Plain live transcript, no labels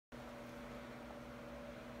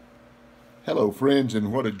Hello, friends,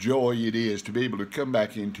 and what a joy it is to be able to come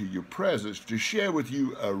back into your presence to share with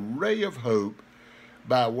you a ray of hope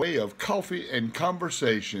by way of coffee and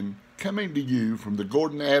conversation coming to you from the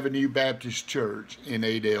Gordon Avenue Baptist Church in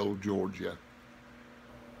Adel, Georgia.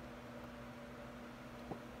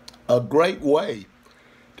 A great way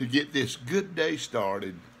to get this good day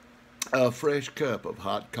started, a fresh cup of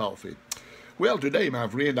hot coffee. Well, today, my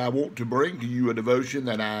friend, I want to bring to you a devotion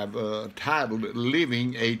that I've titled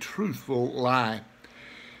Living a Truthful Life.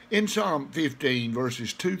 In Psalm 15,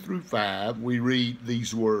 verses 2 through 5, we read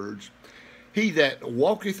these words, "He that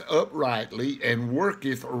walketh uprightly and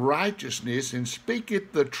worketh righteousness and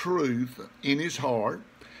speaketh the truth in his heart,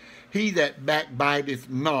 he that backbiteth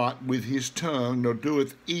not with his tongue, nor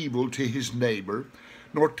doeth evil to his neighbor,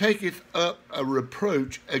 nor taketh up a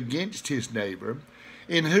reproach against his neighbor,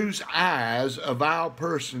 in whose eyes a vile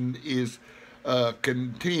person is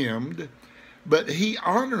contemned, but he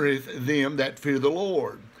honoreth them that fear the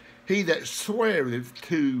Lord. He that sweareth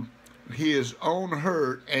to his own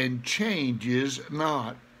hurt and changes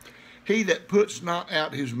not. He that puts not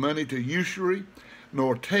out his money to usury,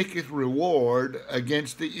 nor taketh reward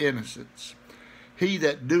against the innocents. He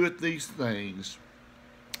that doeth these things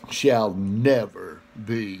shall never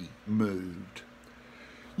be moved."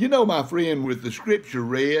 You know, my friend, with the scripture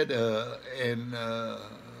read and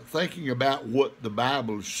thinking about what the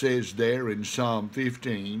Bible says there in Psalm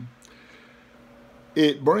 15,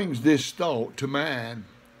 it brings this thought to mind.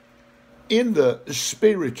 In the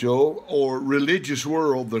spiritual or religious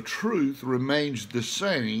world, the truth remains the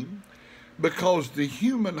same because the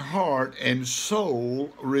human heart and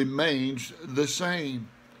soul remains the same.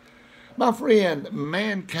 My friend,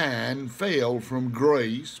 mankind fell from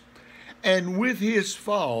grace, and with his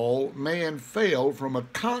fall, man fell from a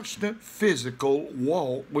constant physical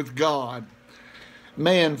walk with God.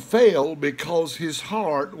 Man fell because his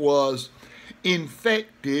heart was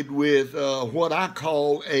infected with what I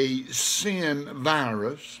call a sin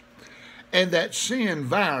virus, and that sin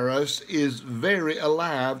virus is very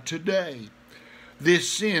alive today. This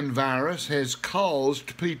sin virus has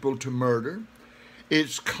caused people to murder.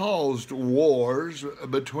 It's caused wars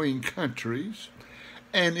between countries,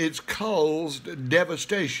 and it's caused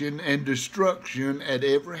devastation and destruction at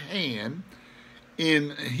every hand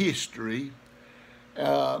in history.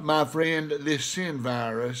 My friend, this sin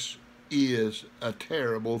virus is a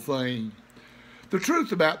terrible thing. The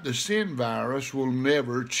truth about the sin virus will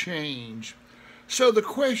never change. So the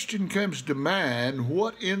question comes to mind,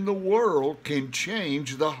 what in the world can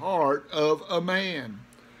change the heart of a man?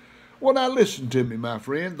 Well, now listen to me, my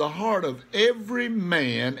friend. The heart of every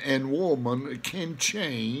man and woman can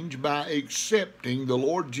change by accepting the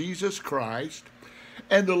Lord Jesus Christ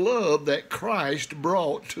and the love that Christ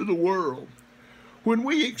brought to the world. When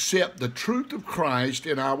we accept the truth of Christ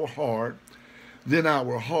in our heart, then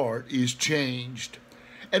our heart is changed.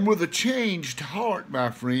 And with a changed heart, my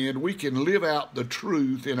friend, we can live out the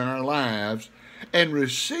truth in our lives and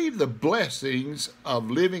receive the blessings of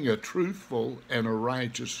living a truthful and a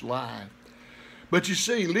righteous life. But you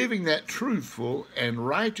see, living that truthful and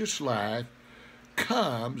righteous life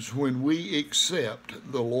comes when we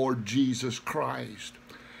accept the Lord Jesus Christ.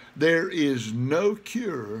 There is no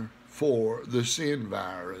cure for the sin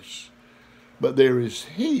virus, but there is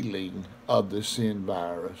healing of the sin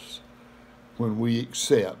virus when we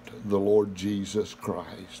accept the Lord Jesus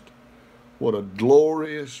Christ. What a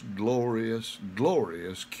glorious, glorious,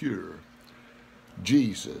 glorious cure.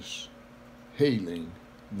 Jesus healing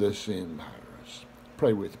the sin virus.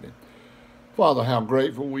 Pray with me. Father, how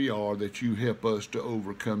grateful we are that you help us to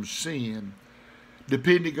overcome sin.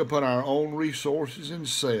 Depending upon our own resources and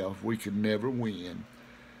self, we can never win.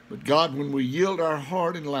 But God, when we yield our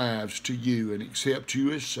heart and lives to you and accept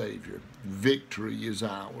you as Savior, victory is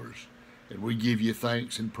ours. And we give you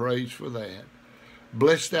thanks and praise for that.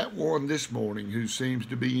 Bless that one this morning who seems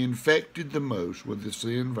to be infected the most with the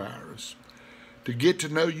sin virus, to get to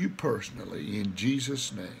know you personally. In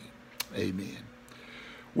Jesus' name, amen.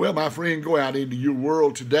 Well, my friend, go out into your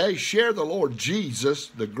world today. Share the Lord Jesus,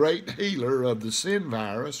 the great healer of the sin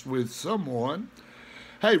virus, with someone.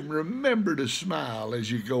 Hey, remember to smile as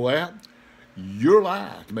you go out. Your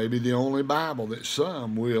life may be the only Bible that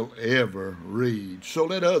some will ever read. So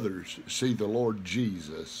let others see the Lord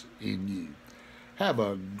Jesus in you. Have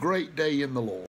a great day in the Lord.